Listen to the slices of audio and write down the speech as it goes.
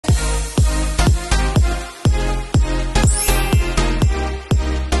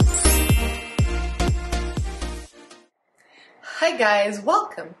Hi guys,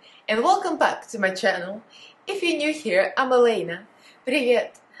 welcome and welcome back to my channel. If you're new here, I'm Elaina.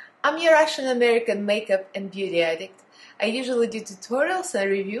 Привет! I'm your Russian-American makeup and beauty addict. I usually do tutorials and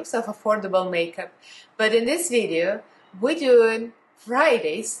reviews of affordable makeup, but in this video, we're doing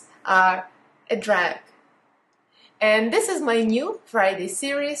Fridays are a drag. And this is my new Friday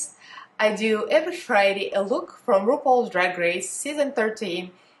series. I do every Friday a look from Rupauls Drag Race Season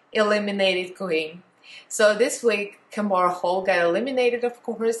 13 Eliminated Queen. So this week, Kahmora got eliminated, of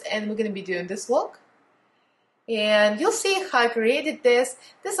course, and we're going to be doing this look. And you'll see how I created this.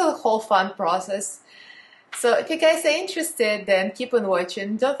 This is a whole fun process. So if you guys are interested, then keep on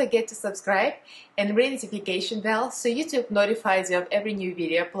watching. Don't forget to subscribe and ring the notification bell so YouTube notifies you of every new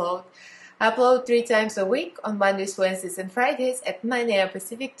video upload. I upload 3 times a week on Mondays, Wednesdays, and Fridays at 9 AM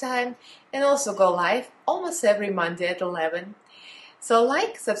Pacific time, and also go live almost every Monday at 11. So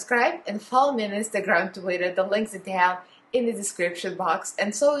like, subscribe, and follow me on Instagram, Twitter. The links are down in the description box,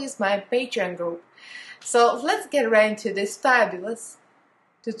 and so is my Patreon group. So let's get right into this fabulous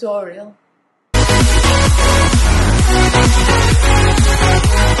tutorial.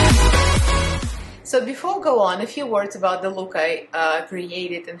 So before I go on, a few words about the look I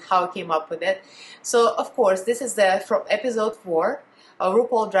created and how I came up with it. So of course, this is from episode 4 of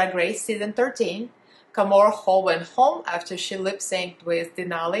RuPaul Drag Race Season 13. Kahmora went home after she lip-synced with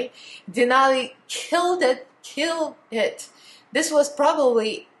Denali. Denali killed it. This was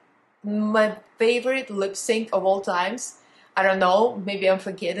probably my favorite lip-sync of all times. I don't know, maybe I'm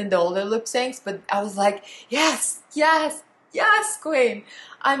forgetting the older lip-syncs, but I was like, yes, yes, yes, queen.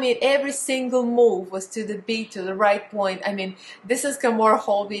 I mean, every single move was to the beat, to the right point. I mean, this is Kahmora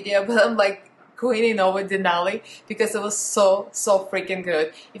whole video, but I'm like, queening over Denali because it was so freaking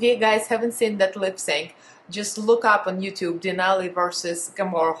good. If you guys haven't seen that lip sync, just look up on YouTube Denali versus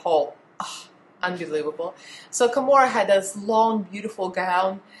Kahmora Hall. Oh, unbelievable. So Kahmora had this long, beautiful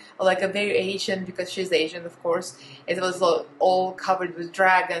gown, like a very Asian, because she's Asian, of course. It was all covered with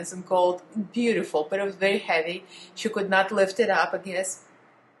dragons and gold, beautiful, but it was very heavy. She could not lift it up, I guess,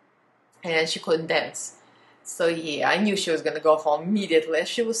 and she couldn't dance. So yeah, I knew she was gonna go home immediately.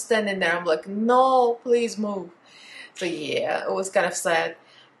 She was standing there, I'm like, no, please move. So yeah, it was kind of sad.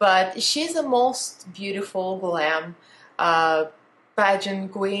 But she's the most beautiful glam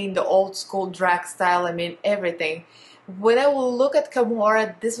pageant queen, the old school drag style, I mean, everything. When I will look at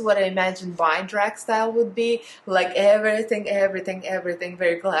Kahmora, this is what I imagine my drag style would be. Like everything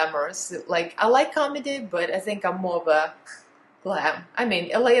very glamorous. Like, I like comedy, but I think I'm more of a Glam. I mean,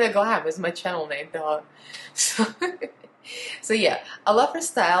 Elaina Glam is my channel name, dog. So yeah, I love her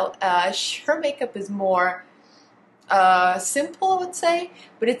style. Her makeup is more simple, I would say,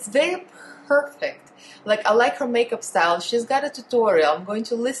 but it's very perfect. Like, I like her makeup style. She's got a tutorial. I'm going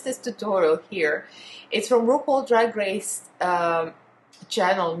to list this tutorial here. It's from RuPaul Drag Race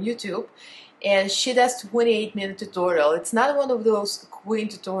channel on YouTube, and she does 28-minute tutorial. It's not one of those queen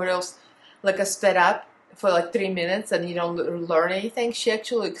tutorials like a sped up for like 3 minutes and you don't learn anything. She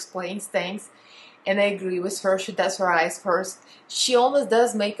actually explains things, and I agree with her. She does her eyes first. She almost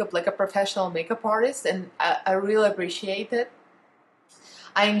does makeup like a professional makeup artist, and I really appreciate it.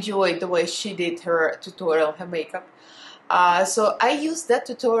 I enjoyed the way she did her tutorial, her makeup. So I used that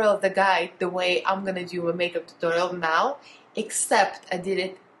tutorial, the guide, the way I'm gonna do a makeup tutorial now, except I did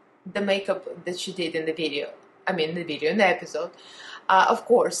it, the makeup that she did in the video. I mean, in the episode. Of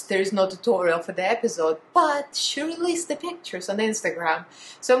course, there is no tutorial for the episode, but she released the pictures on Instagram.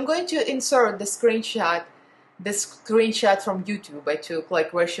 So I'm going to insert the screenshot from YouTube I took,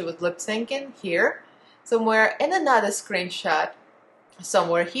 like where she was lip syncing here, somewhere, and another screenshot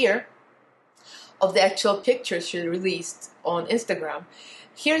somewhere here of the actual pictures she released on Instagram.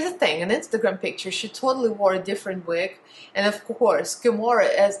 Here's the thing, an Instagram picture, she totally wore a different wig, and of course, Kahmora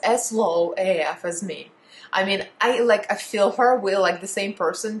is as low AF as me. I mean, I feel her, we're like the same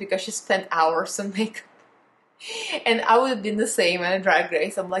person because she spent hours on makeup. And I would have been the same in a drag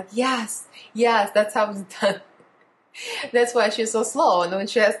race. I'm like, yes, that's how it's done. That's why she's so slow. And when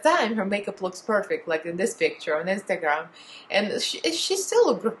she has time, her makeup looks perfect, like in this picture on Instagram. And she still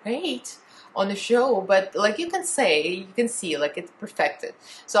looked great on the show, but like you can see like it's perfected.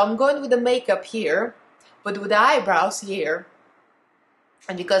 So I'm going with the makeup here, but with the eyebrows here.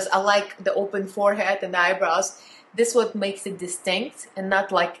 And because I like the open forehead and the eyebrows, this is what makes it distinct and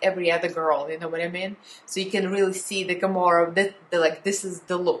not like every other girl, you know what I mean? So you can really see the Kahmora, like this is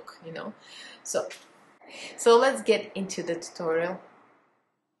the look, you know? So let's get into the tutorial.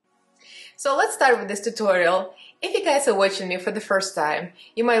 So let's start with this tutorial. If you guys are watching me for the first time,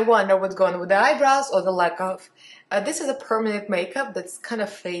 you might wonder what's going on with the eyebrows or the lack of. This is a permanent makeup that's kind of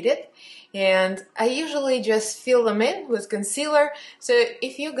faded, and I usually just fill them in with concealer. So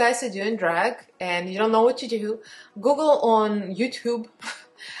if you guys are doing drag and you don't know what to do, Google on YouTube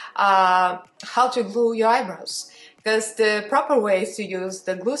how to glue your eyebrows, because the proper way is to use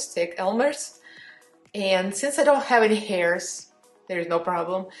the glue stick, Elmer's, and since I don't have any hairs, there is no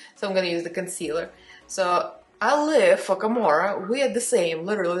problem, so I'm gonna use the concealer. So I live for Kahmora. We are the same,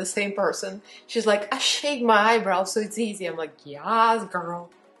 literally the same person. She's like, I shave my eyebrows so it's easy. I'm like, yes, girl.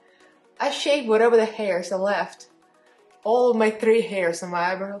 I shave whatever the hairs are left. All of my 3 hairs on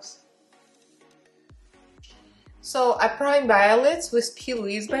my eyebrows. So I prime my eyelids with P.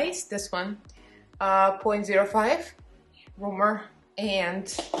 Louise base, this one, 0.05 rumor,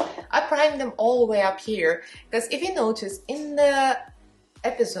 and I prime them all the way up here, because if you notice in the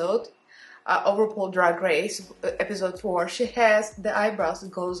episode of Rupauls Drag Race, episode 4, she has the eyebrows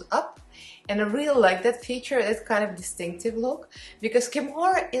that goes up, and I really like that feature. It's kind of distinctive look, because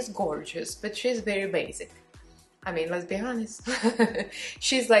Kahmora is gorgeous, but she's very basic. I mean, let's be honest.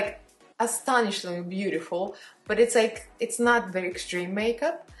 She's like astonishingly beautiful, but it's like, it's not very extreme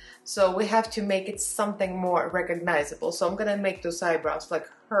makeup, so we have to make it something more recognizable. So I'm gonna make those eyebrows like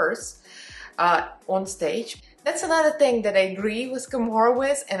hers on stage. That's another thing that I agree with Kahmora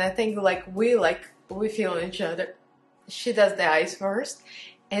with, and I think we feel each other. She does the eyes first,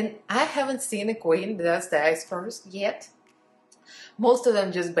 and I haven't seen a queen that does the eyes first yet. Most of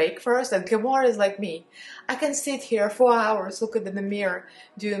them just bake first, and Kahmora is like me. I can sit here for hours, look at in the mirror,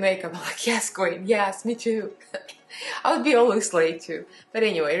 do makeup. I'm like, yes, queen, yes, me too. I would be always late too. But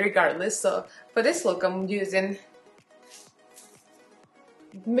anyway, regardless, so for this look, I'm using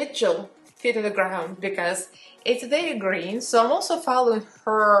Mitchell Feet on the Ground because it's very green. So I'm also following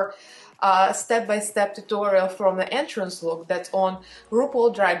her step-by-step tutorial from the entrance look that's on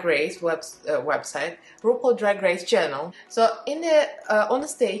Rupauls Drag Race website, Rupauls Drag Race channel. So in the on the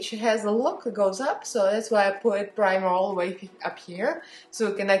stage she has a look that goes up, so that's why I put primer all the way up here, so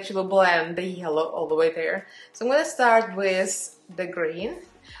we can actually blend the yellow all the way there. So I'm gonna start with the green.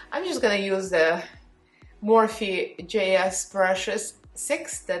 I'm just gonna use the Morphe JS brushes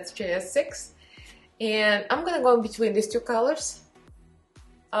 6, that's JS 6, and I'm gonna go in between these 2 colors.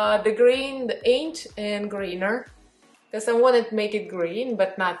 The green, the Ain't and greener, because I wanted to make it green,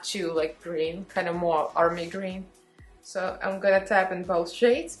 but not too like green, kind of more army green. So I'm gonna tap in both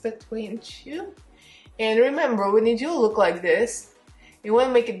shades between 2. And remember, when you do look like this, you want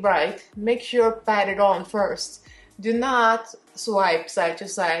to make it bright, make sure pat it on first. Do not swipe side to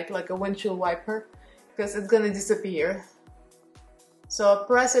side like a windshield wiper, because it's gonna disappear. So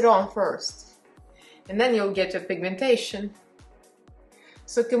press it on first, and then you'll get your pigmentation.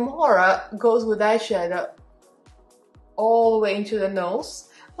 So Kahmora goes with eyeshadow all the way into the nose,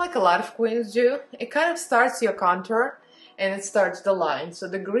 like a lot of queens do. It kind of starts your contour and it starts the line. So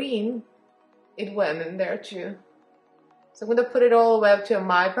the green, it went in there too. So I'm going to put it all the way up to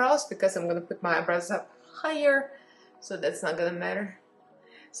my eyebrows, because I'm going to put my eyebrows up higher, so that's not going to matter.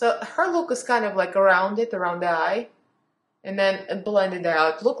 So her look is kind of like around the eye, and then blend it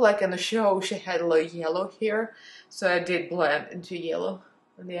out. Looked like in the show she had a little yellow here, so I did blend into yellow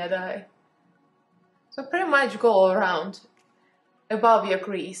on the other eye. So pretty much go all around above your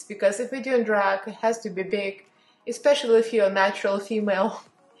crease, because if you're doing drag, it has to be big, especially if you're a natural female.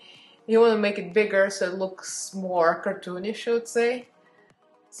 You want to make it bigger so it looks more cartoonish, I would say.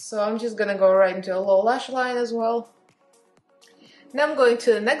 So I'm just gonna go right into a low lash line as well. Now I'm going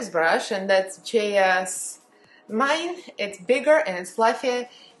to the next brush, and that's JS. Mine, it's bigger and it's fluffier.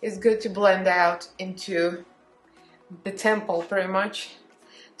 It's good to blend out into the temple pretty much.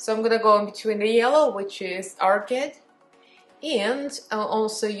 So I'm gonna go in between the yellow, which is Orchid, and I'll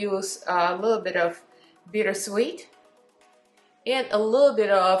also use a little bit of Bittersweet and a little bit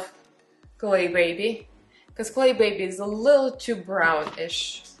of Clay Baby, because Clay Baby is a little too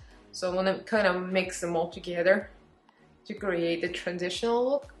brownish. So I'm gonna kind of mix them all together to create the transitional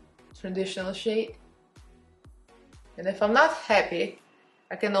look, transitional shade. And if I'm not happy,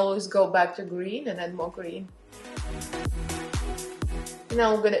 I can always go back to green and add more green.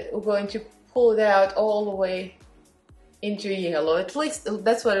 Now we're going to pull it out all the way into yellow. At least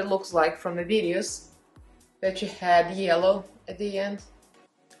that's what it looks like from the videos, that you had yellow at the end.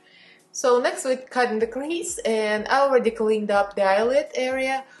 So next we're cutting the crease, and I already cleaned up the eyelid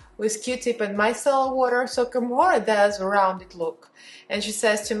area with Q-tip and micellar water. So Kahmora does a rounded look, and she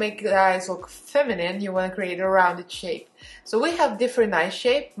says to make the eyes look feminine, you want to create a rounded shape. So we have different eye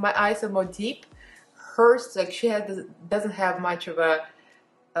shape. My eyes are more deep. Hers, like, doesn't have much of a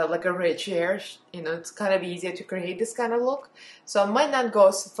like a ridge here. You know, it's kind of easier to create this kind of look. So I might not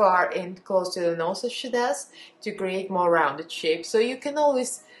go so far in close to the nose as she does to create more rounded shape. So you can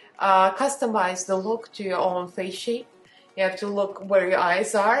always customize the look to your own face shape. You have to look where your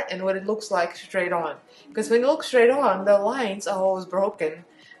eyes are and what it looks like straight on. Because when you look straight on, the lines are always broken.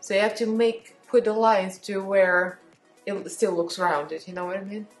 So you have to put the lines to where it still looks rounded, you know what I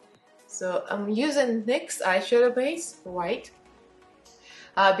mean? So I'm using NYX eyeshadow base, white.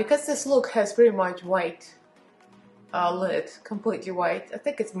 Because this look has pretty much white lid, completely white. I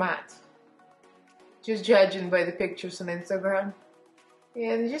think it's matte. Just judging by the pictures on Instagram.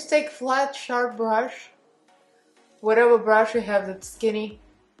 And just take flat, sharp brush. Whatever brush you have that's skinny.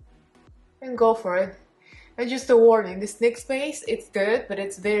 And go for it. And just a warning, this NYX base, it's good, but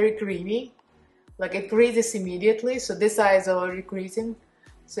it's very creamy. Like it creases immediately, so this eye is already creasing.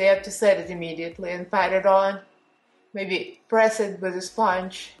 So you have to set it immediately and pat it on. Maybe press it with a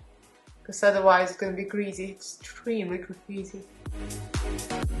sponge, because otherwise it's going to be greasy, extremely greasy.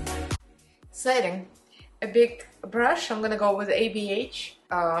 Setting. A big brush, I'm going to go with ABH,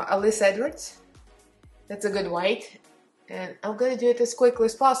 Alice Edwards. That's a good white. And I'm going to do it as quickly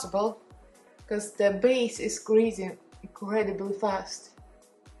as possible, because the base is greasing incredibly fast.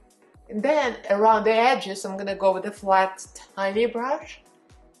 And then around the edges, I'm going to go with a flat, tiny brush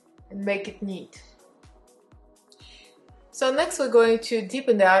and make it neat. So next we're going to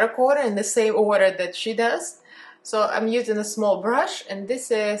deepen the outer corner in the same order that she does. So I'm using a small brush, and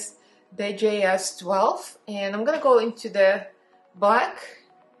this is the JS12, and I'm gonna go into the black,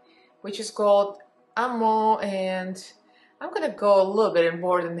 which is called Ammo, and I'm gonna go a little bit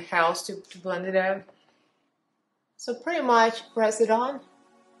more than the house to blend it out. So pretty much press it on,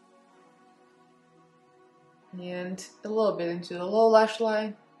 and a little bit into the low lash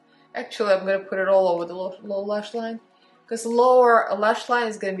line. Actually, I'm gonna put it all over the low lash line, because the lower lash line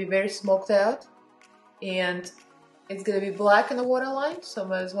is going to be very smoked out, and it's going to be black in the waterline, so I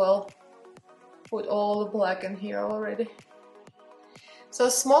might as well put all the black in here already. So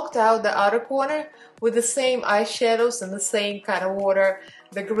smoked out the outer corner with the same eyeshadows and the same kind of water,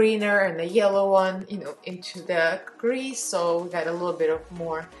 the greener and the yellow one, you know, into the crease, so we got a little bit of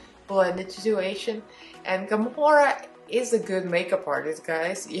more blended situation. And Kahmora is a good makeup artist,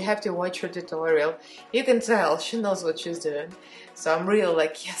 guys. You have to watch her tutorial. You can tell she knows what she's doing. So I'm really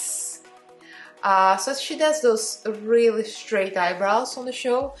like, yes. So she does those really straight eyebrows on the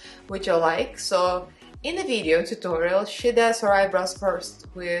show, which I like. So in the video tutorial, she does her eyebrows first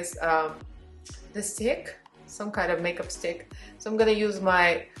with the stick, some kind of makeup stick. So I'm gonna use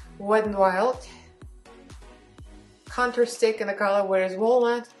my Wet n Wild contour stick in the color Where's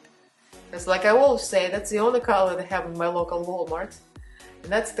Walnut. It's like I always say, that's the only color they have in my local Walmart.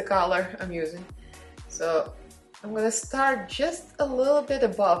 And that's the color I'm using. So I'm gonna start just a little bit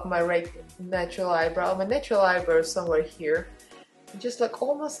above my natural eyebrow. My natural eyebrow is somewhere here. Just like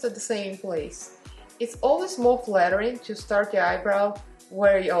almost at the same place. It's always more flattering to start your eyebrow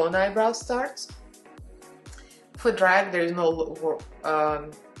where your own eyebrow starts. For drag, there is no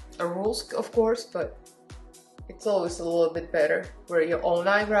rules, of course, but it's always a little bit better where your own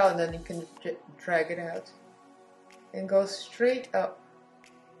eyebrow, and then you can drag it out and go straight up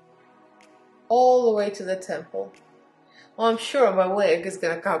all the way to the temple. Well, I'm sure my wig is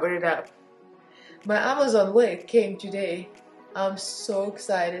gonna cover it up. My Amazon wig came today. I'm so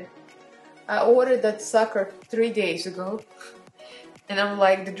excited. I ordered that sucker 3 days ago, and I'm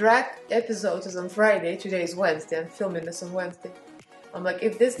like, the drag episode is on Friday, today is Wednesday, I'm filming this on Wednesday. I'm like,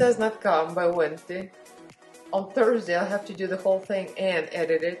 if this does not come by Wednesday, on Thursday I'll have to do the whole thing and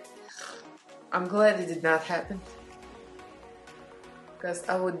edit it. I'm glad it did not happen, because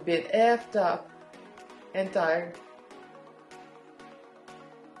I would be effed up and tired.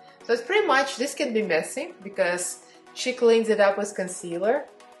 So it's pretty much, this can be messy because she cleans it up with concealer,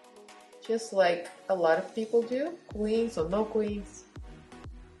 just like a lot of people do, queens or no queens.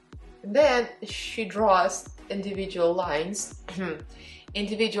 And then she draws individual lines,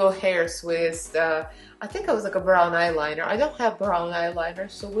 individual hairs with, I think it was like a brown eyeliner. I don't have brown eyeliner,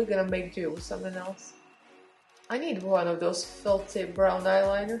 so we're gonna make do with something else. I need one of those filthy brown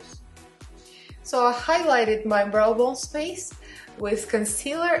eyeliners. So I highlighted my brow bone space with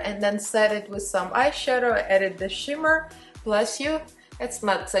concealer and then set it with some eyeshadow. I added the shimmer, bless you. It's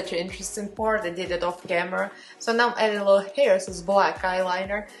not such an interesting part, I did it off camera. So now I'm adding a little hairs as black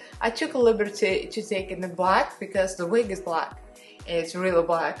eyeliner. I took a liberty to take it in black because the wig is black and it's really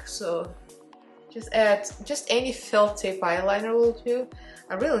black. So just add just any felt tip eyeliner will do.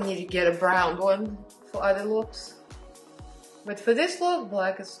 I really need to get a brown one for other looks. But for this look,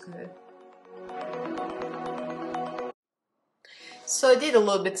 black is good. So I did a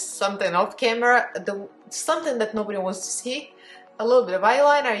little bit something off camera, something that nobody wants to see. A little bit of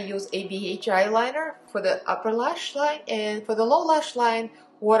eyeliner. I use ABH eyeliner for the upper lash line, and for the low lash line,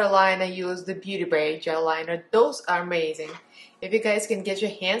 waterline, I use the Beauty Bay eyeliner. Those are amazing. If you guys can get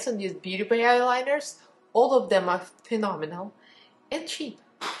your hands on these Beauty Bay eyeliners, all of them are phenomenal and cheap.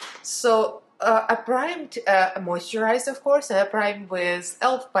 So I primed, moisturized of course, and I primed with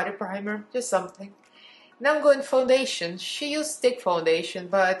e.l.f. body primer, just something. Now I'm going foundation. She used stick foundation,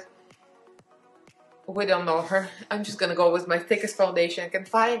 but we don't know her. I'm just gonna go with my thickest foundation I can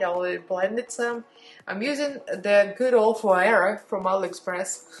find. I already blended some. I'm using the good old Forever from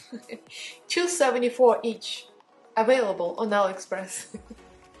AliExpress. $2.74 each. Available on AliExpress.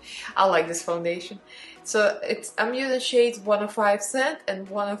 I like this foundation. So I'm using shades 105 Scent and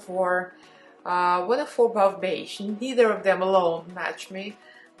 104 Buff Beige. Neither of them alone match me,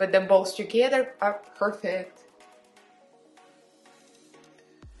 but them both together are perfect.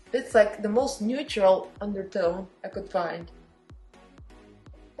 It's like the most neutral undertone I could find.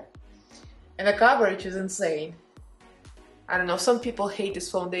 And the coverage is insane. I don't know, some people hate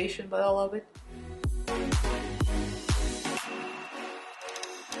this foundation, but I love it.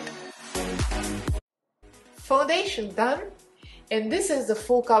 Foundation done. And this is the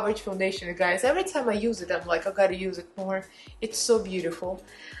full coverage foundation, guys. Every time I use it, I'm like, I gotta use it more. It's so beautiful.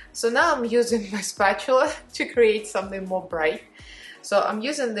 So now I'm using my spatula to create something more bright. So I'm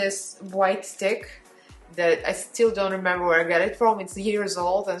using this white stick that I still don't remember where I got it from. It's years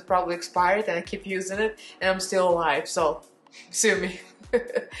old and it's probably expired, and I keep using it and I'm still alive, so sue me.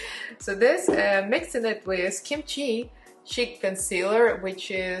 So this, mixing it with Kimchi Cheek Concealer, which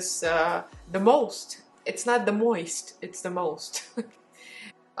is the most. It's not the moist, it's the most.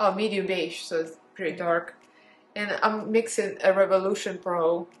 Oh, medium beige, so it's pretty dark. And I'm mixing a Revolution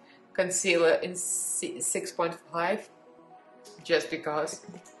Pro concealer in 6.5. Just because.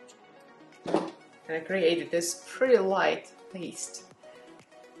 And I created this pretty light paste.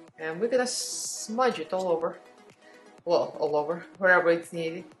 And we're gonna smudge it all over. Well, all over, wherever it's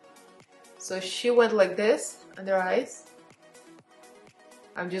needed. So she went like this under her eyes.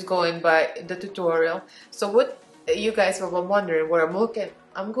 I'm just going by the tutorial. So what you guys were wondering where I'm looking,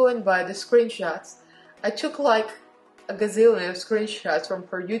 I'm going by the screenshots. I took like a gazillion of screenshots from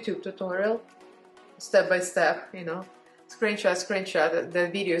her YouTube tutorial. Step by step, you know. Screenshot, the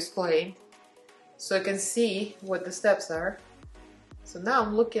video is playing, so I can see what the steps are. So now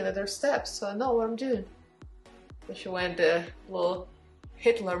I'm looking at her steps, so I know what I'm doing. So she went a little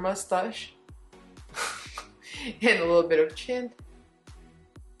Hitler mustache and a little bit of chin.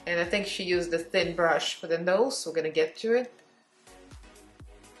 And I think she used a thin brush for the nose, so we're gonna get to it.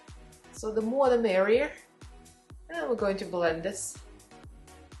 So the more the merrier. And we're going to blend this.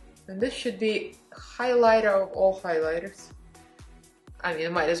 And this should be highlighter of all highlighters. I mean, I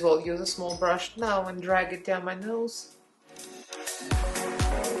might as well use a small brush now and drag it down my nose.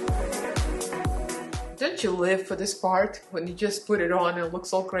 Don't you live for this part when you just put it on and it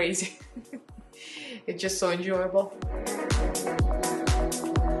looks all crazy? It's just so enjoyable.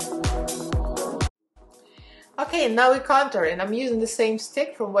 Okay, now we contour, and I'm using the same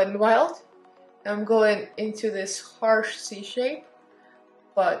stick from Wet n Wild. I'm going into this harsh C shape.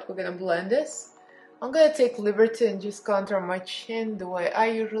 But we're gonna blend this. I'm gonna take liberty and just contour my chin the way I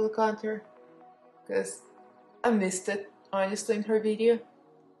usually contour, because I missed it honestly in her video.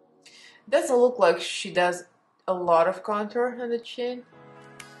 Doesn't look like she does a lot of contour on the chin.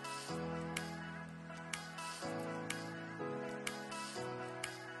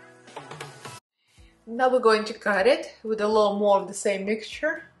 Now we're going to cut it with a little more of the same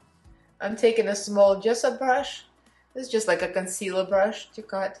mixture. I'm taking a small gesso brush. It's just like a concealer brush to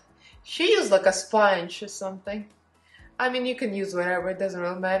cut. She used like a sponge or something. I mean, you can use whatever, it doesn't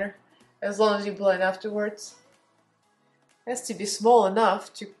really matter. As long as you blend afterwards. It has to be small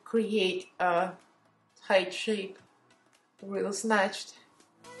enough to create a tight shape. Real snatched.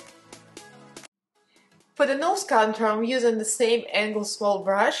 For the nose contour, I'm using the same angle small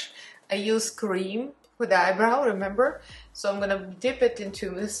brush. I use cream for the eyebrow, remember? So I'm gonna dip it into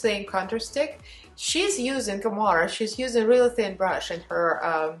the same contour stick. She's using Kahmora, she's using a really thin brush in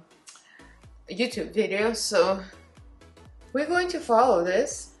her YouTube video, so we're going to follow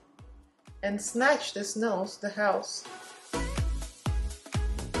this and snatch this nose, the house.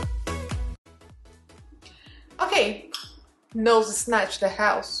 Okay, nose snatch the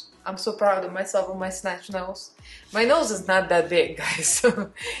house. I'm so proud of myself with my snatch nose. My nose is not that big, guys,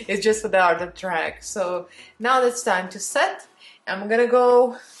 so it's just for the art of drag. So now it's time to set. I'm gonna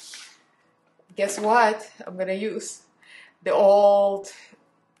go. Guess what? I'm gonna use the old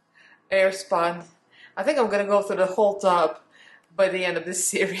Airspun. I think I'm gonna go through the whole tub, by the end of this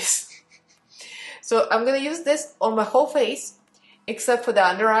series. So I'm gonna use this on my whole face, except for the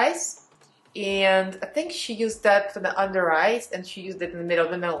under eyes. And I think she used that for the under eyes, and she used it in the middle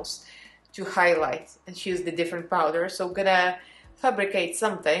of the nose to highlight, and she used a different powder. So I'm gonna fabricate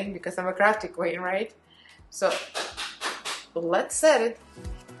something because I'm a crafty queen, right? So let's set it.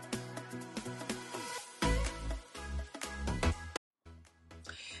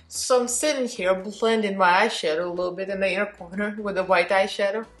 So I'm sitting here blending my eyeshadow a little bit in the inner corner with a white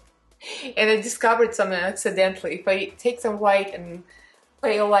eyeshadow. And I discovered something accidentally. If I take some white and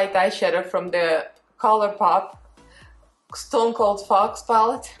pale light eyeshadow from the ColourPop Stone Cold Fox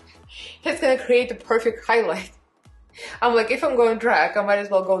palette, it's gonna create the perfect highlight. I'm like, if I'm going drag, I might as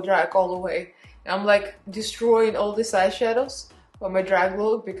well go drag all the way. And I'm like destroying all these eyeshadows for my drag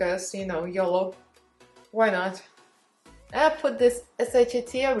look because, you know, YOLO. Why not? I put this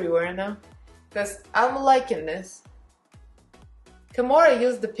SHT everywhere now because I'm liking this. Kahmora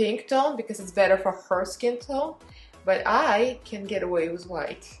used the pink tone because it's better for her skin tone, but I can get away with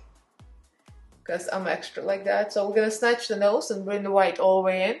white because I'm extra like that. So we're gonna snatch the nose and bring the white all the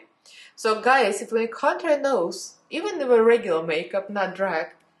way in. So guys, if when you contour a nose, even with regular makeup, not drag,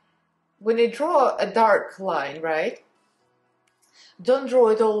 when you draw a dark line, right? Don't draw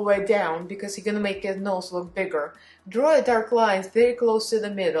it all the way down because you're gonna make your nose look bigger. Draw a dark lines very close to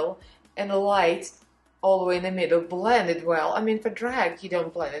the middle and a light all the way in the middle. Blend it well. I mean, for drag, you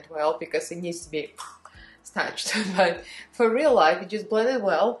don't blend it well because it needs to be snatched. But for real life, you just blend it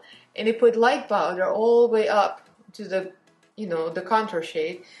well and you put light powder all the way up to the, you know, the contour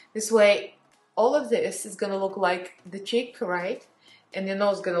shade. This way, all of this is gonna look like the cheek, right? And your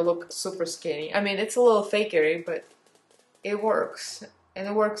nose is gonna look super skinny. I mean, it's a little fakery, but it works. And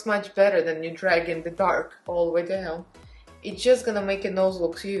it works much better than you dragging the dark all the way down. It's just gonna make your nose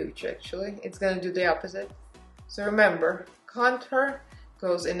look huge, actually. It's gonna do the opposite. So remember, contour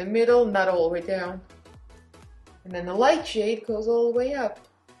goes in the middle, not all the way down. And then the light shade goes all the way up.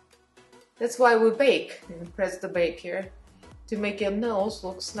 That's why we bake. And press the bake here to make your nose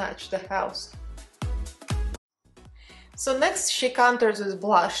look snatched the house. So next she contours with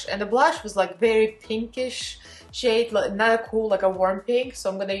blush, and the blush was like very pinkish shade, not a cool, like a warm pink. So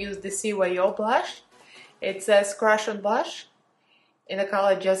I'm gonna use the CYO blush. It says Crush on Blush in the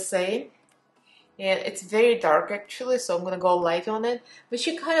color Just Saying, and it's very dark actually, so I'm gonna go light on it. But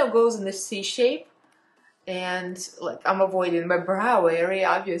she kind of goes in the C shape, and like I'm avoiding my brow area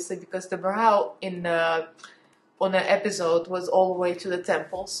obviously because the brow in the on the episode was all the way to the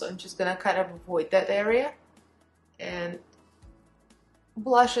temples, so I'm just gonna kind of avoid that area and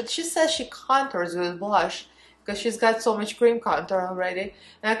blush it. She says she contours with blush because she's got so much cream contour already,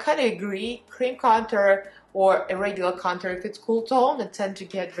 and I kind of agree. Cream contour or a regular contour, if it's cool tone, it tends to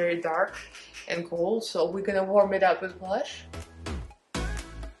get very dark and cold, so we're gonna warm it up with blush.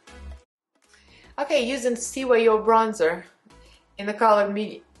 Okay, using CYO bronzer in the color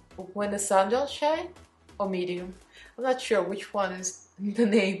medium, When the Sun Don't Shine, or medium. I'm not sure which one is the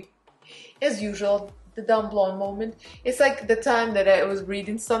name. As usual, the dumb blonde moment. It's like the time that I was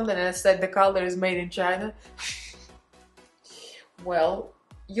reading something and I said the color is made in China. Well,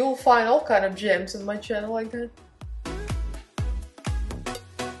 you'll find all kind of gems on my channel like that.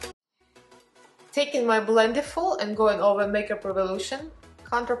 Taking my Blendiful and going over Makeup Revolution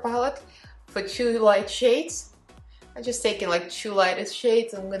contour palette for 2 light shades. I'm just taking like 2 lightest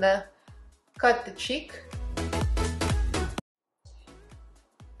shades. I'm gonna cut the cheek.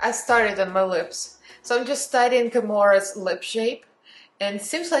 I started on my lips. So I'm just studying Kahmora's lip shape, and it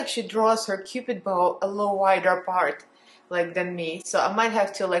seems like she draws her cupid bow a little wider apart like than me. So I might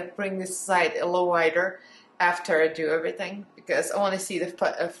have to like bring this side a little wider after I do everything because I want to see the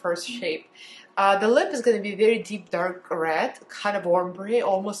first shape. The lip is going to be very deep dark red, kind of ombre,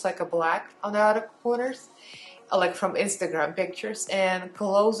 almost like a black on the outer corners, like from Instagram pictures, and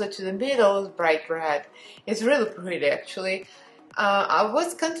closer to the middle is bright red. It's really pretty actually. I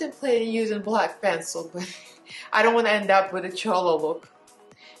was contemplating using black pencil, but I don't want to end up with a cholo look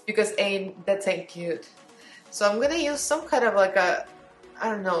because that ain't cute. So I'm gonna use some kind of like a,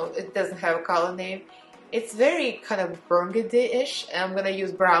 I don't know, it doesn't have a color name. It's very kind of burgundy-ish, and I'm gonna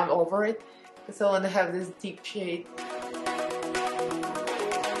use brown over it because I want to have this deep shade.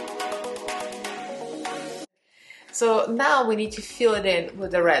 So now we need to fill it in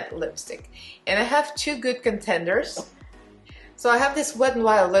with a red lipstick, and I have 2 good contenders. So I have this Wet n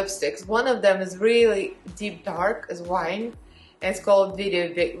Wild lipsticks. One of them is really deep dark as wine, and it's called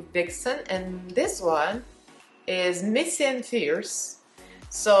Video Vixen, and this one is Missy and Fierce.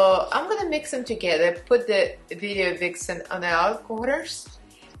 So I'm gonna mix them together, put the Video Vixen on the outer corners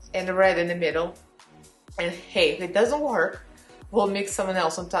and the red in the middle. And hey, if it doesn't work, we'll mix someone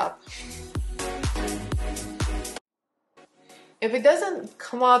else on top. If it doesn't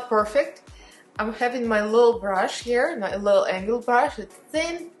come out perfect, I'm having my little brush here, my little angle brush. It's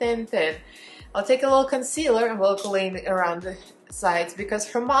thin, thin, thin. I'll take a little concealer and we'll clean around the sides because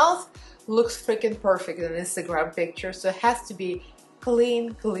her mouth looks freaking perfect in an Instagram picture, so it has to be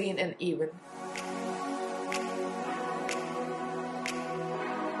clean, clean, and even.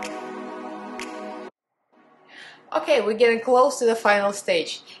 Okay, we're getting close to the final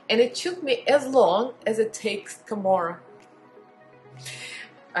stage, and it took me as long as it takes Kahmora.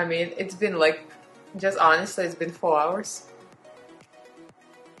 I mean, it's been like, just honestly, it's been 4 hours.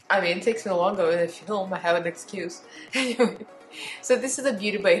 I mean, it takes me longer when I film, I have an excuse. Anyway, so this is a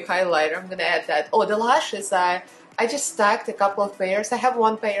Beauty Bay highlighter, I'm gonna add that. Oh, the lashes, I just stacked a couple of pairs. I have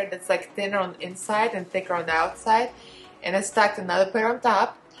one pair that's like thinner on the inside and thicker on the outside, and I stacked another pair on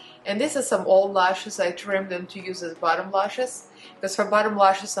top. And this is some old lashes. I trimmed them to use as bottom lashes because her bottom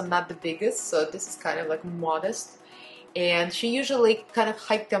lashes are not the biggest, so this is kind of like modest. And she usually kind of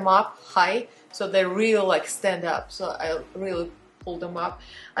hiked them up high so they really like stand up, so I really pulled them up.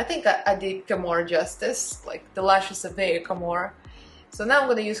 I think I did Kahmora justice, like the lashes are very Kahmora. So now I'm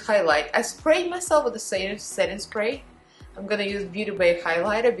going to use highlight. I sprayed myself with the setting spray. I'm going to use Beauty Bay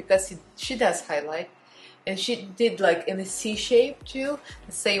highlighter because she does highlight. And she did like in a C shape too,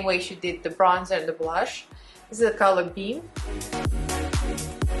 the same way she did the bronzer and the blush. This is the color Beam.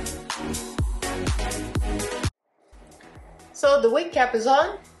 So the wig cap is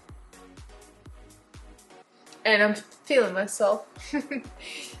on, and I'm feeling myself.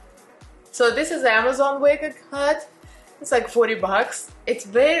 So this is the Amazon wig I got. It's like 40 bucks. It's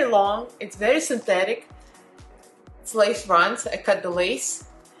very long, it's very synthetic. It's lace fronts. I cut the lace.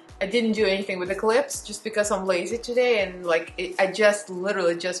 I didn't do anything with the clips just because I'm lazy today, and like I just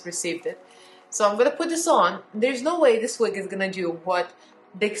literally just received it. So I'm gonna put this on. There's no way this wig is gonna do what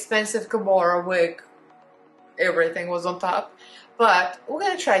the expensive Kahmora wig, everything was on top, but we're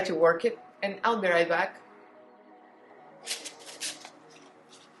gonna try to work it, and I'll be right back.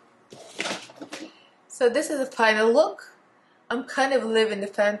 So this is the final look. I'm kind of living the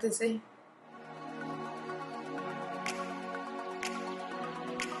fantasy.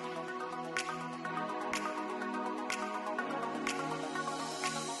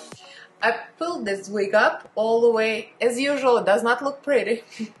 I pulled this wig up all the way. As usual, it does not look pretty,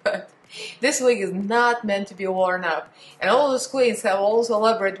 but this wig is not meant to be worn up. And all those queens have also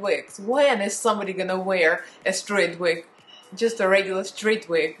elaborate wigs. When is somebody gonna wear a straight wig? Just a regular straight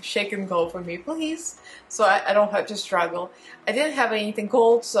wig. Shake and go for me, please. So I don't have to struggle. I didn't have anything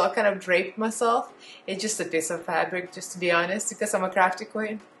gold, so I kind of draped myself. It's just a piece of fabric, just to be honest, because I'm a crafty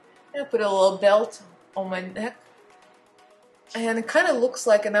queen. And I put a little belt on my neck. And it kind of looks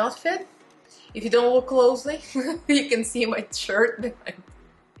like an outfit. If you don't look closely, you can see my shirt behind.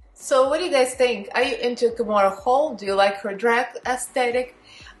 So what do you guys think? Are you into Kahmora Hall? Do you like her drag aesthetic?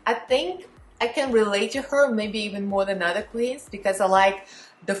 I think I can relate to her maybe even more than other queens because I like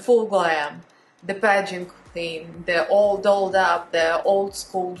the full glam, the pageant queen, the all dolled up, the old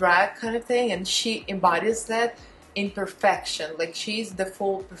school drag kind of thing, and she embodies that in perfection. Like she's the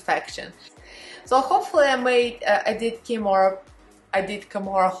full perfection. So hopefully I did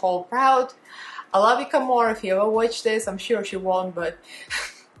Kahmora Hall proud. I love you, Kahmora. If you ever watch this, I'm sure she won't, but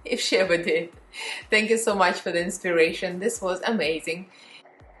if she ever did, thank you so much for the inspiration. This was amazing.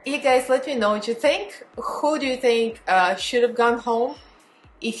 You guys, let me know what you think. Who do you think should have gone home?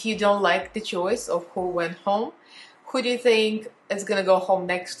 If you don't like the choice of who went home, who do you think is gonna go home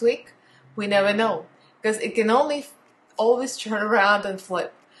next week? We never know, because it can only always turn around and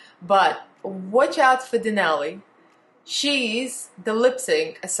flip. But watch out for Denali. She's the lip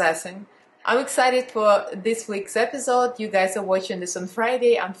sync assassin. I'm excited for this week's episode. You guys are watching this on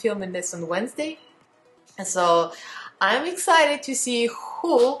Friday. I'm filming this on Wednesday. So I'm excited to see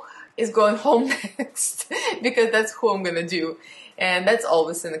who is going home next, because that's who I'm gonna do. And that's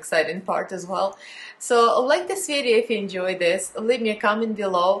always an exciting part as well. So like this video if you enjoyed this. Leave me a comment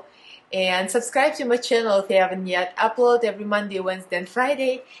below. And subscribe to my channel if you haven't yet. Upload every Monday, Wednesday, and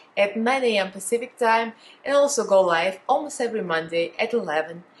Friday at 9 AM Pacific time. And also go live almost every Monday at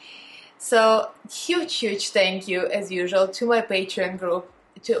 11. So huge thank you as usual to my Patreon group,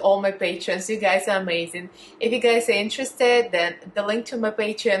 to all my patrons. You guys are amazing. If you guys are interested, then the link to my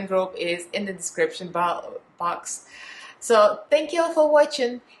Patreon group is in the description box. So thank you all for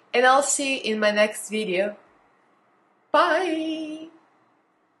watching, and I'll see you in my next video. Bye!